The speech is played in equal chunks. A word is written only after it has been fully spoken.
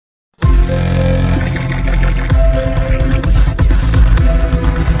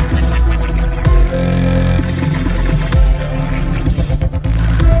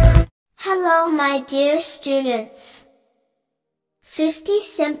dear students. 50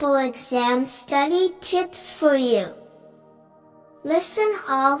 simple exam study tips for you. Listen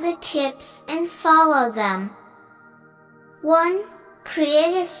all the tips and follow them. 1.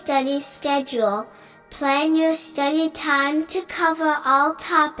 Create a study schedule. Plan your study time to cover all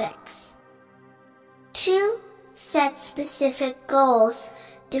topics. 2. Set specific goals.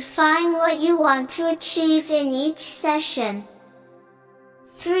 Define what you want to achieve in each session.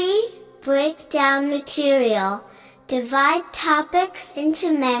 3. Break down material. Divide topics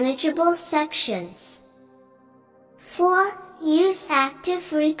into manageable sections. 4. Use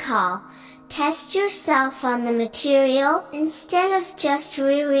active recall. Test yourself on the material instead of just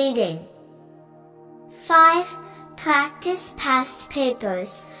rereading. 5. Practice past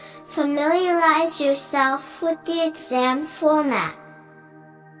papers. Familiarize yourself with the exam format.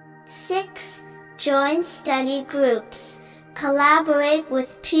 6. Join study groups. Collaborate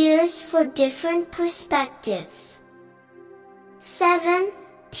with peers for different perspectives. 7.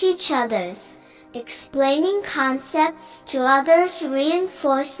 Teach others. Explaining concepts to others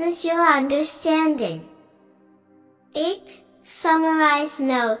reinforces your understanding. 8. Summarize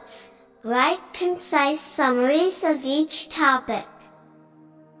notes. Write concise summaries of each topic.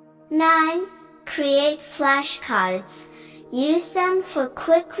 9. Create flashcards. Use them for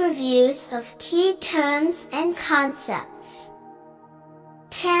quick reviews of key terms and concepts.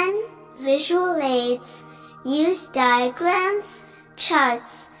 10. Visual aids. Use diagrams,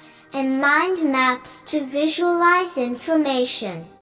 charts, and mind maps to visualize information.